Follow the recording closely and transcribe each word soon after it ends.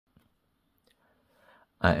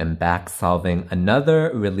I am back solving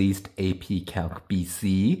another released AP Calc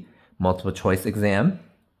BC multiple choice exam.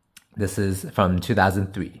 This is from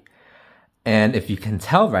 2003. And if you can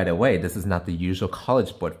tell right away, this is not the usual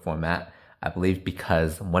College Board format, I believe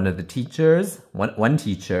because one of the teachers, one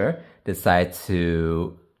teacher decided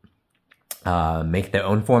to make their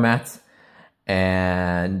own formats,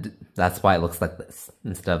 and that's why it looks like this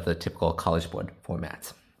instead of the typical College Board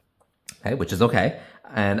format. Okay, which is okay.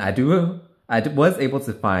 And I was able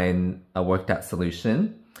to find a worked out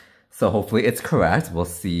solution, so hopefully it's correct. We'll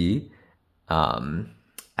see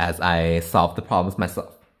as I solve the problems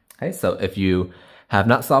myself. Okay, so if you have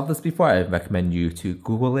not solved this before, I recommend you to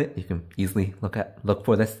Google it. You can easily look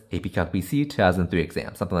for this AP Calc BC 2003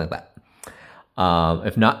 exam, something like that.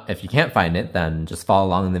 If you can't find it, then just follow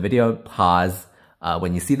along in the video, pause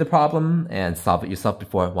when you see the problem, and solve it yourself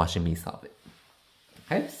before watching me solve it.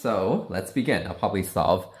 Okay, so let's begin. I'll probably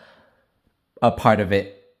solve a part of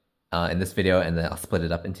it in this video, and then I'll split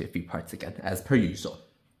it up into a few parts again, as per usual.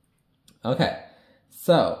 Okay,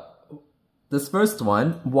 so this first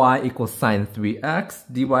one, y equals sine 3x,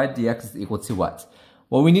 dy dx is equal to what?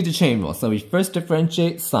 Well, we need to chain rule. So we first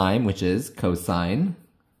differentiate sine, which is cosine.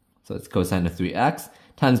 So it's cosine of 3x,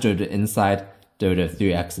 times derivative inside, derivative of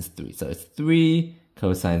 3x is 3. So it's 3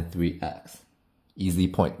 cosine 3x. Easy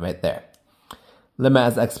point right there. Limit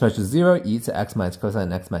as x approaches 0, e to x minus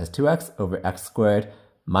cosine x minus 2x over x squared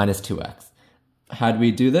minus 2x. How do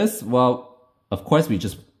we do this? Well, of course, we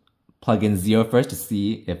just plug in 0 first to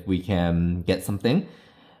see if we can get something.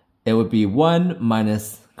 It would be 1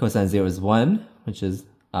 minus cosine 0 is 1, which is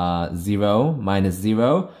 0 minus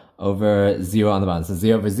 0 over 0 on the bottom. So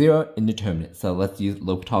 0 over 0, indeterminate. So let's use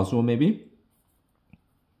L'Hopital's rule maybe.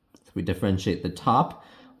 So we differentiate the top.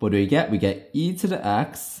 What do we get? We get e to the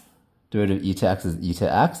x. Derivative of e to x is e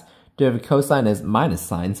to x. Derivative of cosine is minus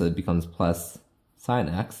sine, so it becomes plus sine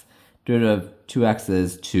x. Derivative of 2x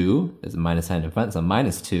is 2. There's a minus sign in front, so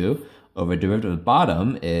minus 2. Over derivative of the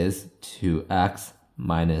bottom is 2x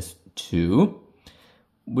minus 2.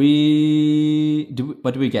 What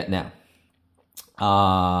do we get now?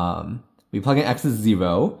 We plug in x as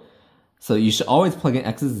 0. So you should always plug in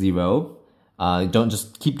x as 0. Don't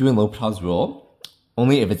just keep doing L'Hopital's rule.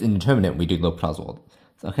 Only if it's indeterminate, we do L'Hopital's rule.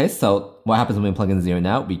 Okay, so what happens when we plug in 0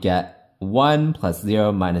 now? We get 1 plus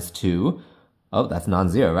 0 minus 2. Oh, that's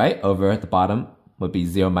non-zero, right? Over at the bottom would be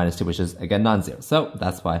 0 minus 2, which is, again, non-zero. So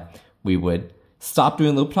that's why we would stop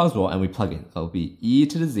doing L'Hopital's rule and we plug in. So it'll be e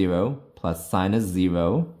to the 0 plus sine of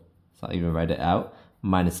 0, so I'll even write it out,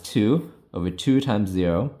 minus 2 over 2 times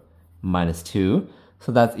 0 minus 2.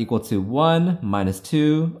 So that's equal to 1 minus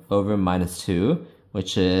 2 over minus 2,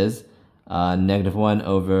 which is negative 1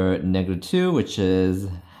 over negative 2, which is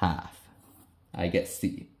half. I get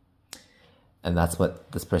C. And that's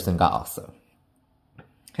what this person got also.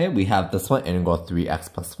 Okay, we have this one, integral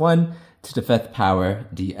 3x plus 1 to the 5th power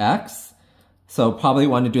dx. So probably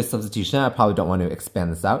want to do a substitution. I probably don't want to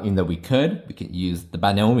expand this out, even though we could. We could use the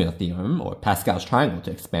binomial theorem or Pascal's triangle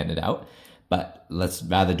to expand it out. But let's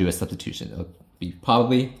rather do a substitution. It'll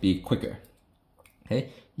probably be quicker.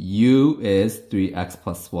 Okay, u is 3x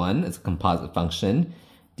plus 1. It's a composite function.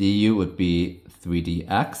 Du would be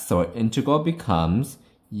 3dx. So our integral becomes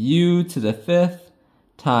u to the 5th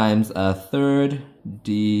times a third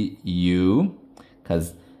du,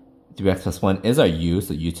 because 3x plus 1 is our u,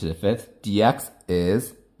 so u to the 5th. Dx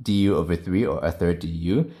is du over 3, or a third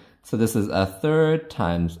du. So this is a third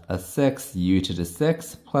times a 6 u to the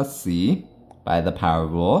 6 plus c by the power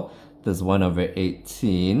rule. This is 1 over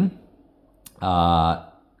 18.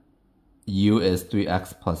 U is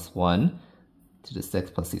 3x plus 1 to the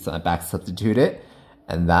 6 plus c. So I back substitute it,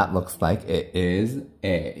 and that looks like it is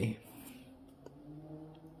A.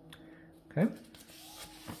 Okay.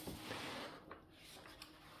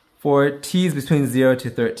 For t's between 0 to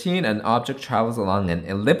 13, an object travels along an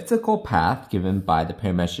elliptical path given by the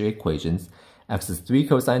parametric equations x is 3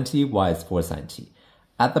 cosine t, y is 4 sine t.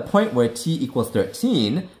 At the point where t equals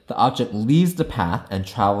 13, the object leaves the path and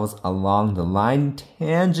travels along the line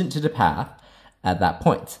tangent to the path at that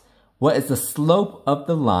point. What is the slope of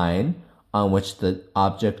the line on which the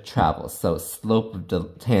object travels? So slope of the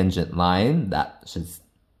tangent line, that should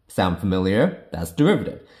sound familiar. That's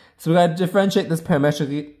derivative. So we got to differentiate this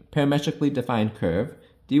parametrically defined curve.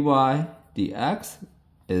 dy dx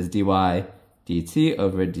is dy dt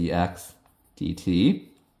over dx dt.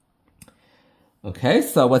 Okay,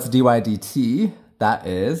 so what's dy dt? That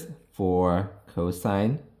is for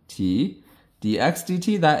cosine t. Dx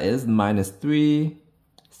dt, that is minus 3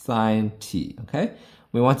 sine t. Okay,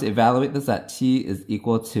 we want to evaluate this at t is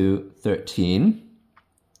equal to 13.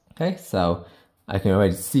 Okay, so I can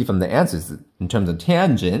already see from the answers in terms of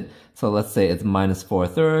tangent. So let's say it's minus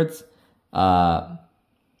 4/3.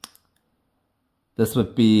 This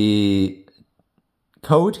would be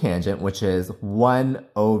cotangent, which is 1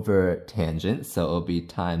 over tangent. So it'll be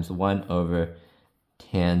times 1 over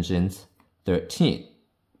tangent 13.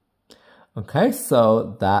 Okay,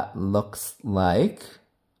 so that looks like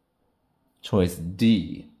choice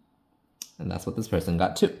D. And that's what this person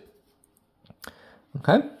got too.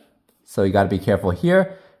 Okay, so you got to be careful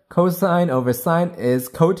here. Cosine over sine is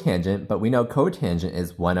cotangent, but we know cotangent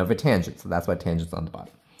is 1 over tangent, so that's why tangent's on the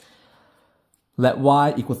bottom. Let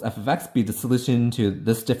y equals f of x be the solution to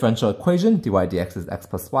this differential equation, dy dx is x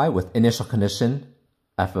plus y, with initial condition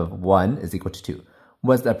f of 1 is equal to 2.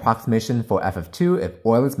 What is the approximation for f of 2 if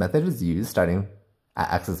Euler's method is used starting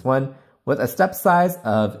at x is 1 with a step size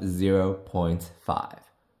of 0.5?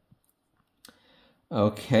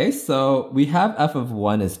 Okay, so we have f of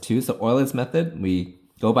 1 is 2, so Euler's method, we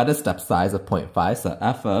go by the step size of 0.5, so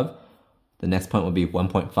f of, the next point will be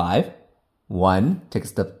 1.5. 1 takes a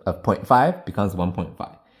step of 0.5, becomes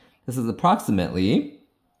 1.5. This is approximately,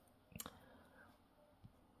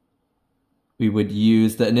 we would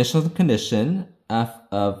use the initial condition, f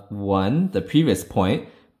of 1, the previous point,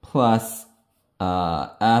 plus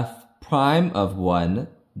f prime of 1,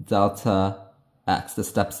 delta x, the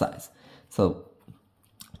step size. So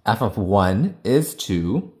f of 1 is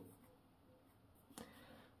 2.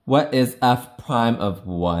 What is f prime of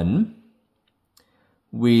 1?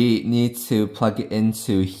 We need to plug it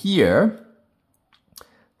into here.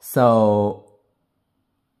 So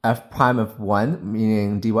f prime of 1,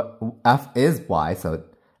 meaning dy, f is y, so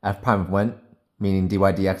f prime of 1, meaning dy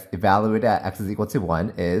dx evaluated at x is equal to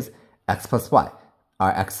 1 is x plus y.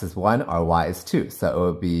 Our x is 1, our y is 2. So it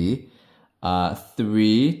will be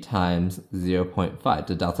 3 times 0.5.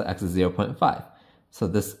 The delta x is 0.5. So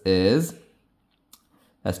this is,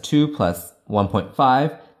 that's 2 plus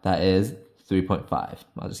 1.5, that is 3.5.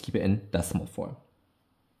 I'll just keep it in decimal form.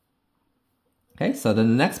 Okay, so then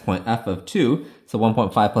the next point, f of 2, so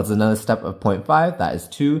 1.5 plus another step of 0.5, that is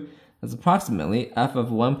 2. That's approximately f of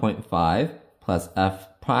 1.5 plus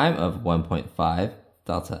f prime of 1.5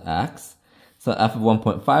 delta x. So f of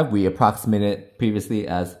 1.5, we approximated previously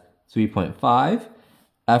as 3.5.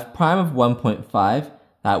 F prime of 1.5,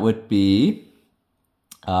 that would be,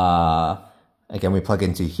 again, we plug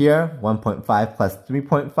into here, 1.5 plus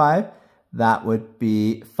 3.5, that would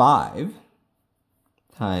be 5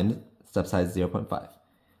 times step size 0.5,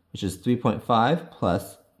 which is 3.5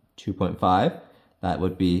 plus 2.5, that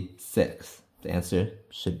would be 6. The answer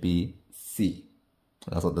should be C.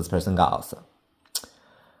 That's what this person got also.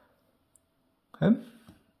 Okay.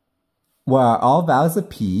 What are all values of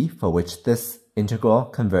p for which this integral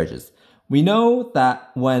converges? We know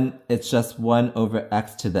that when it's just 1 over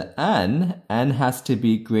x to the n has to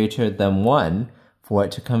be greater than 1 for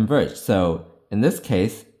it to converge. So in this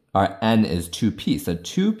case, our n is 2p. So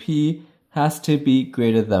 2p has to be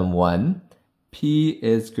greater than 1. P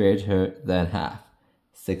is greater than half.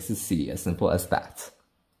 6 is C, as simple as that.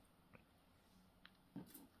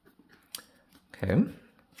 Okay.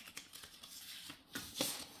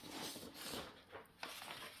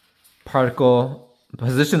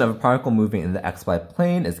 Position of a particle moving in the xy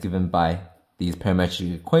plane is given by these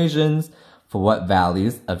parametric equations. For what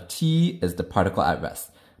values of t is the particle at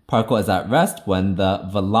rest? Particle is at rest when the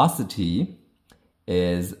velocity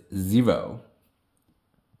is 0.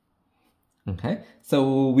 Okay,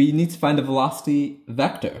 so we need to find the velocity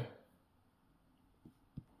vector.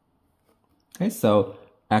 Okay, so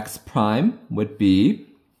x prime would be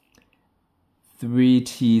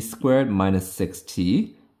 3t squared minus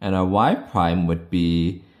 6t, and our y prime would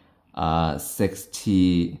be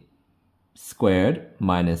 6t squared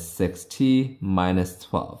minus 6t minus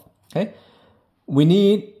 12. Okay, we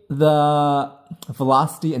need the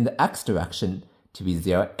velocity in the x direction to be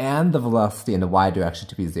 0 and the velocity in the y direction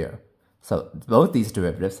to be 0. So both these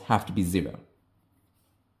derivatives have to be 0.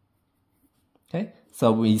 Okay,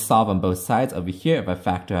 so we solve on both sides. Over here, if I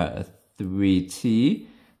factor out a 3t,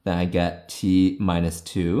 then I get t minus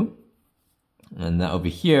 2. And then over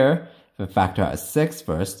here, if I factor out a 6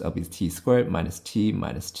 first, it'll be t squared minus t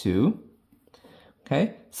minus 2.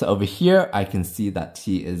 Okay, so over here, I can see that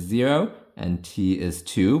t is 0 and t is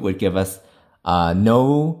 2, would give us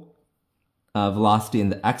no velocity in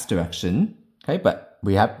the x direction. Okay, but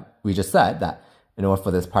we just said that in order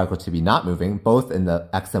for this particle to be not moving, both in the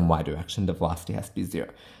x and y direction, the velocity has to be 0.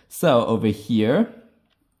 So over here,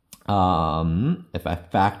 if I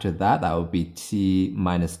factor that, that would be t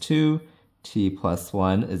minus 2, t plus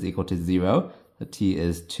 1 is equal to 0. So t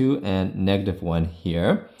is 2 and negative 1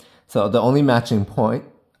 here. So the only matching point,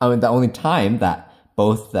 the only time that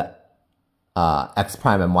both the x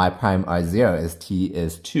prime and y prime are 0 is t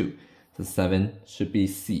is 2. So 7 should be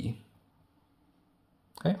C.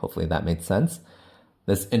 Okay, hopefully that made sense.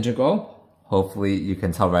 This integral, hopefully you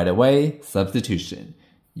can tell right away, substitution.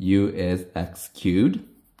 U is x cubed,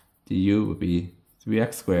 du would be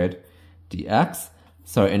 3x squared dx.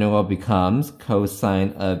 So our integral becomes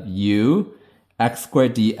cosine of u. X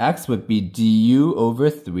squared dx would be du over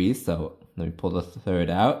 3. So let me pull the third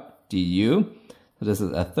out, du. So this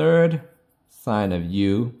is a third sine of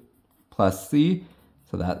u plus c.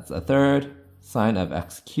 So that's a third sine of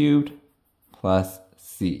x cubed plus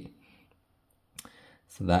c.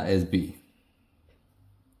 So that is B.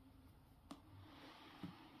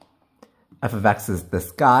 F of x is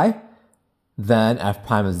this guy. Then f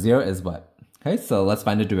prime of 0 is what? Okay, so let's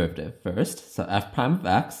find the derivative first. So f prime of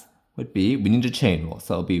x would be, we need a chain rule.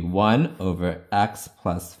 So it'll be 1 over x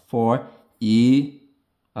plus 4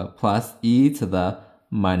 plus e to the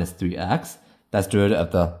minus 3x. That's derivative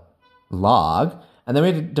of the log. And then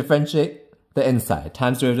we have to differentiate the inside,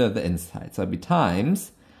 times derivative of the inside. So it'd be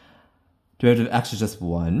times, derivative of x is just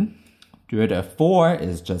 1. Derivative of 4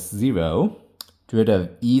 is just 0. Derivative of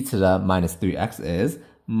e to the minus 3x is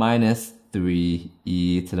minus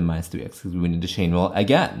 3e to the minus 3x, because we need to chain rule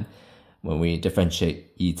again when we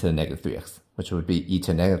differentiate e to the negative 3x, which would be e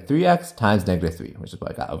to the negative 3x times negative 3, which is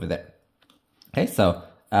what I got over there. Okay, so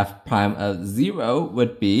f prime of 0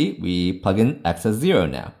 would be, we plug in x as 0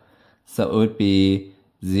 now. So it would be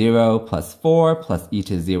 0 plus 4 plus e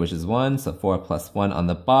to 0, which is 1, so 4 plus 1 on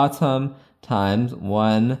the bottom, times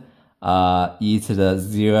 1, e to the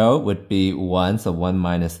 0 would be 1, so 1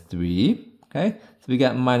 minus 3, okay? So we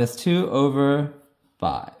get minus 2 over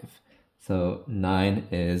 5. So 9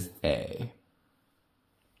 is A.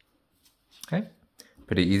 Okay,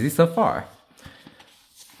 pretty easy so far.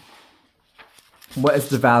 What is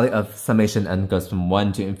the value of summation n goes from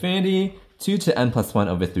 1 to infinity, 2 to n plus 1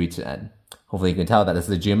 over 3 to n? Hopefully you can tell that this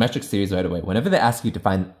is a geometric series right away. Whenever they ask you to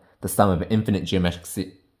find the sum of an infinite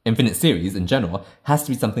series in general, it has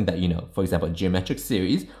to be something that you know. For example, a geometric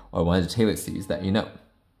series or one of the Taylor series that you know.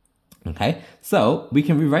 Okay, so we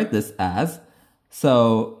can rewrite this as,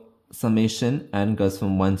 so summation n goes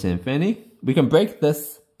from 1 to infinity. We can break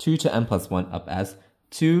this 2 to n plus 1 up as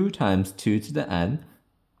 2 times 2 to the n,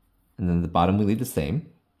 and then the bottom we leave the same.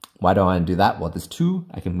 Why do I want to do that? Well, this 2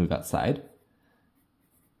 I can move outside.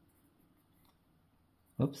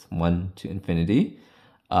 Oops, 1 to infinity.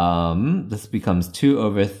 This becomes 2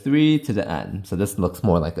 over 3 to the n. So this looks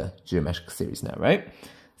more like a geometric series now, right?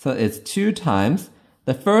 So it's 2 times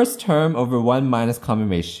the first term over 1 minus common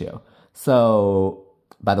ratio. So,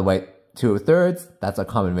 by the way, 2/3, that's our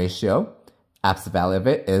common ratio. Absolute value of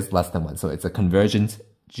it is less than 1. So it's a convergent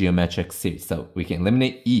geometric series. So we can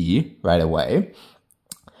eliminate e right away.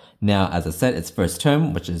 Now, as I said, it's first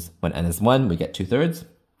term, which is when n is 1, we get 2/3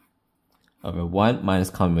 over 1 minus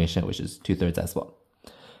common ratio, which is 2/3 as well.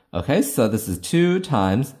 Okay, so this is 2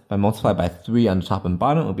 times, if I multiply by 3 on the top and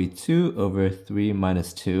bottom, it will be 2 over 3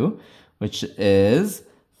 minus 2, which is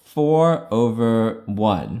 4 over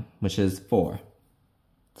 1, which is 4.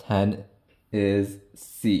 10 is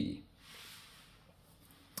C.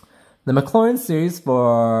 The Maclaurin series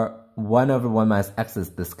for 1 over 1 minus x is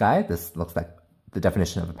this guy. This looks like the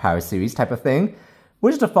definition of a power series type of thing.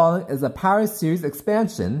 Which of the following is a power series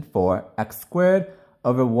expansion for x squared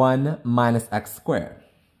over 1 minus x squared?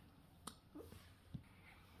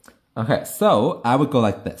 Okay, so I would go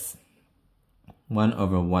like this. 1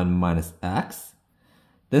 over 1 minus x.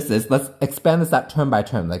 This is, let's expand this out term by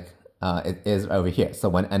term like it is over here. So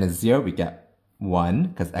when n is 0, we get 1,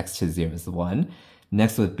 because x to 0 is 1.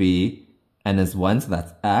 Next would be n is 1, so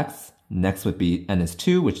that's x. Next would be n is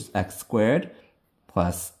 2, which is x squared,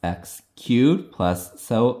 plus x cubed, plus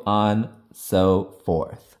so on, so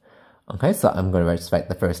forth. Okay, so I'm going to just write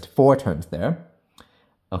the first 4 terms there.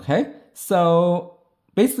 Okay, so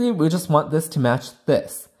basically we just want this to match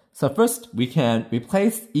this. So first we can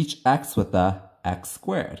replace each x with a x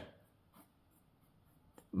squared,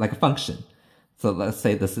 like a function. So let's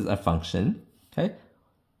say this is a function, okay?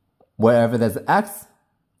 Wherever there's x,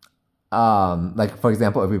 like for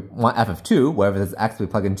example, if we want f of 2, wherever there's x, we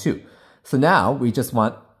plug in 2. So now we just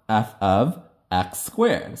want f of x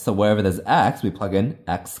squared. So wherever there's x, we plug in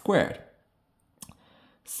x squared.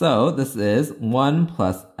 So this is 1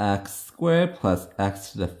 plus x squared plus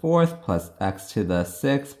x to the 4th plus x to the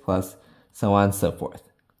 6th plus so on and so forth.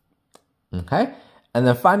 Okay? And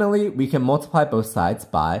then finally, we can multiply both sides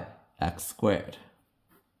by x squared.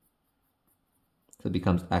 So it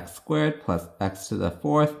becomes x squared plus x to the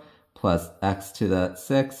 4th plus x to the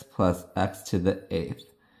 6th plus x to the 8th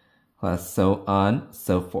plus so on,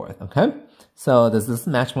 so forth. Okay? So does this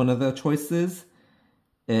match one of the choices?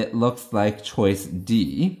 It looks like choice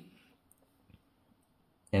D,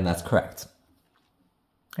 and that's correct.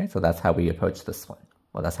 Okay, so that's how we approach this one.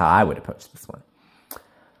 Well, that's how I would approach this one.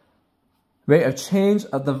 Rate of change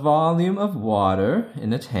of the volume of water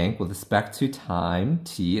in a tank with respect to time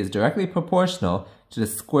t is directly proportional to the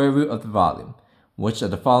square root of the volume. Which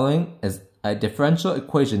of the following is a differential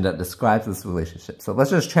equation that describes this relationship? So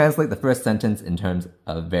let's just translate the first sentence in terms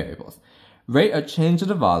of variables. Rate of change of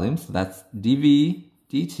the volume, so that's dV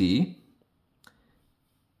dt,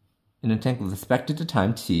 in a tank with respect to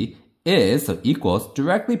time t is, so equals,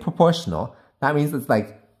 directly proportional. That means it's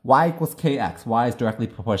like y equals kx. Y is directly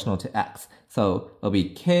proportional to x. So it'll be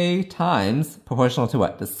k times proportional to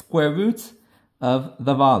what? The square root of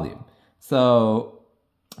the volume. So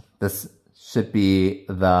this should be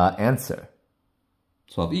the answer.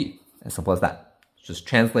 12E. As simple as that. Just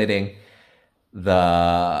translating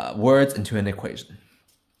the words into an equation.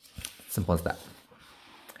 Simple as that.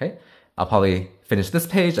 Okay, I'll probably finish this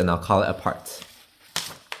page and I'll call it a part.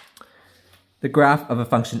 The graph of a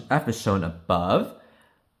function f is shown above.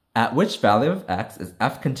 At which value of x is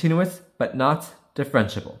f continuous but not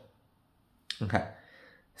differentiable? Okay,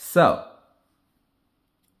 so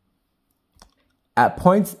at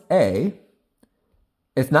point A,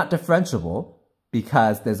 it's not differentiable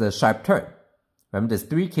because there's a sharp turn. Remember, there's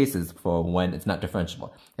three cases for when it's not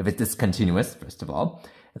differentiable. If it's discontinuous, first of all,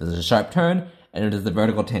 if there's a sharp turn, and it is the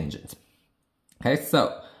vertical tangent. Okay,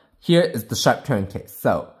 so here is the sharp turn case.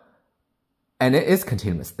 So, and it is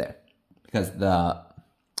continuous there because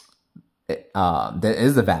there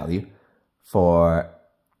is a value for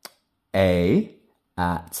a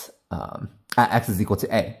at x is equal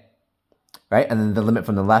to a, right? And then the limit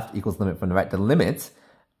from the left equals limit from the right. The limit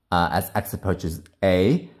as x approaches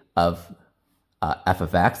a of f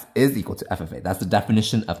of x is equal to f of a. That's the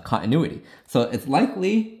definition of continuity. So it's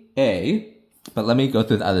likely a, but let me go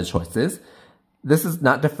through the other choices. This is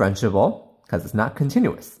not differentiable because it's not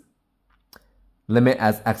continuous. Limit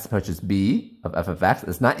as x approaches b of f of x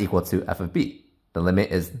is not equal to f of b. The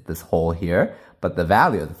limit is this hole here, but the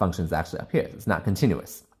value of the function is actually up here. It's not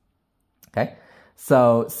continuous. Okay,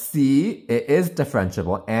 so C, it is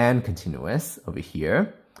differentiable and continuous over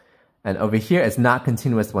here. And over here, it's not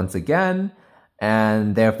continuous once again,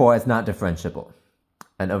 and therefore it's not differentiable.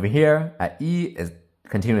 And over here, at E, is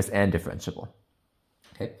continuous and differentiable.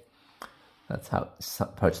 Okay, that's how to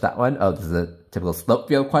approach that one. Oh, this is a typical slope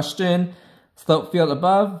field question. Slope field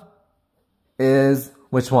above is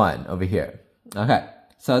which one over here? Okay,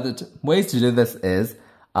 so the ways to do this is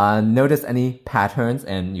notice any patterns,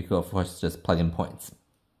 and you could of course just plug in points.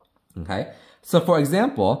 Okay, so for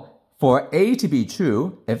example, for A to be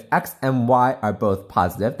true, if x and y are both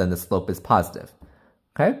positive, then the slope is positive.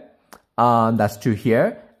 Okay, that's true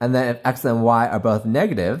here. And then if x and y are both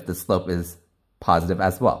negative, the slope is positive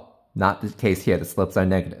as well. Not the case here, the slopes are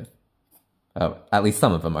negative. Oh, at least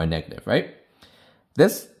some of them are negative, right?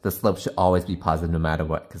 The slope should always be positive no matter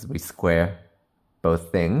what, because we square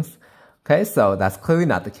both things. Okay, so that's clearly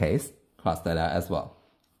not the case. Cross that out as well.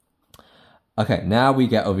 Okay, now we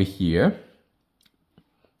get over here.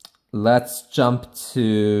 Let's jump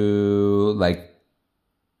to like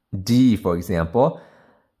D, for example.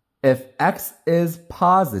 If x is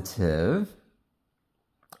positive,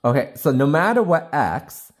 okay, so no matter what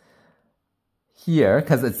x here,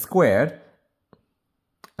 because it's squared,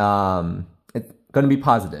 it's going to be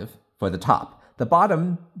positive for the top. The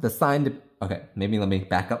bottom, the sign, okay, maybe let me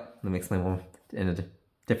back up. Let me explain one in a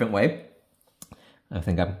different way. I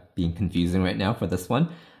think I'm being confusing right now for this one.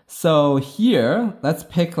 So here, let's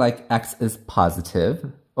pick like x is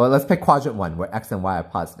positive, or let's pick quadrant 1 where x and y are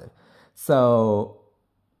positive. So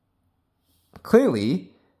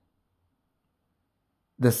clearly,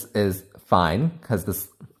 this is fine because it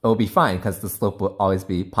will be fine because the slope will always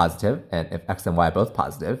be positive, and if x and y are both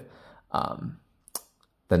positive,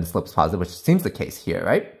 then the slope is positive, which seems the case here,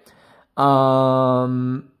 right?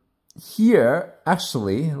 Here,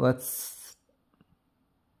 actually, let's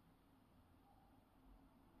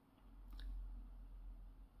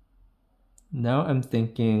now I'm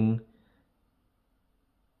thinking,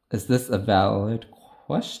 is this a valid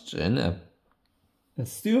question?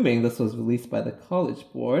 Assuming this was released by the College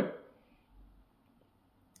Board.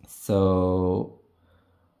 So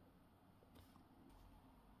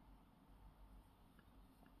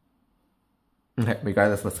okay,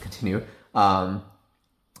 regardless, let's continue.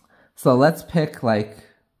 So let's pick like,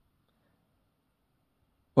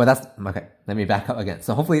 well, that's, okay, let me back up again.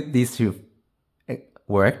 So hopefully these two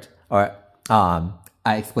worked, or I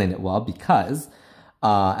explained it well because,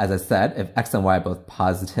 as I said, if x and y are both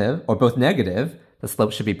positive, or both negative, the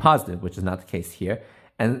slope should be positive, which is not the case here.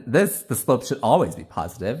 And this, the slope should always be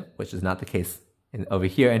positive, which is not the case over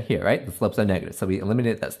here and here, right? The slopes are negative, so we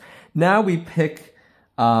eliminate this. Now we pick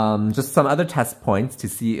just some other test points to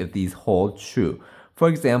see if these hold true. For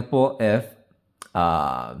example, if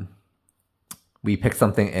we pick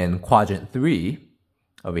something in quadrant 3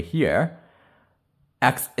 over here,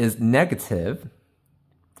 x is negative,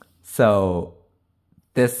 so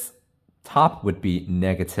this top would be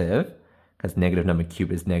negative, because negative number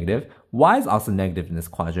cubed is negative. Y is also negative in this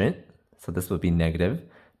quadrant, so this would be negative.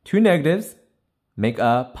 Two negatives make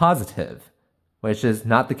a positive, which is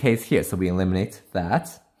not the case here, so we eliminate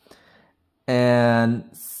that. And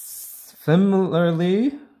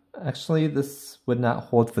similarly, actually this would not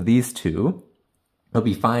hold for these two. It'll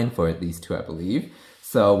be fine for these two, I believe.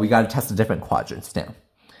 So we got to test the different quadrants now.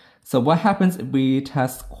 So what happens if we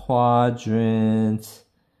test quadrant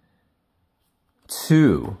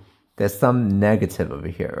 2? There's some negative over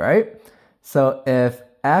here, right? So if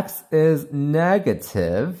x is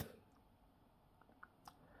negative,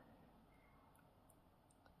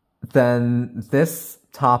 then this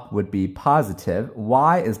top would be positive.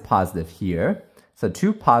 Y is positive here. So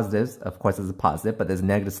two positives, of course, is a positive, but there's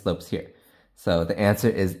negative slopes here. So the answer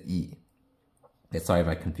is E. Sorry if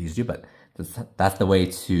I confused you, but that's the way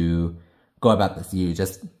to go about this. You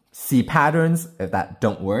just see patterns if that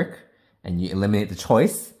don't work, and you eliminate the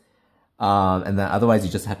choice. And then otherwise,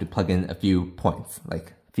 you just have to plug in a few points,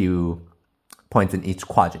 like a few points in each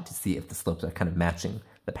quadrant to see if the slopes are kind of matching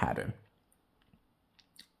the pattern.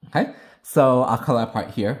 Okay, so I'll color our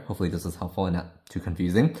part here. Hopefully this was helpful and not too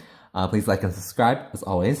confusing. Please like and subscribe, as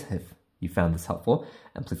always, if you found this helpful.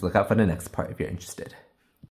 And please look out for the next part if you're interested.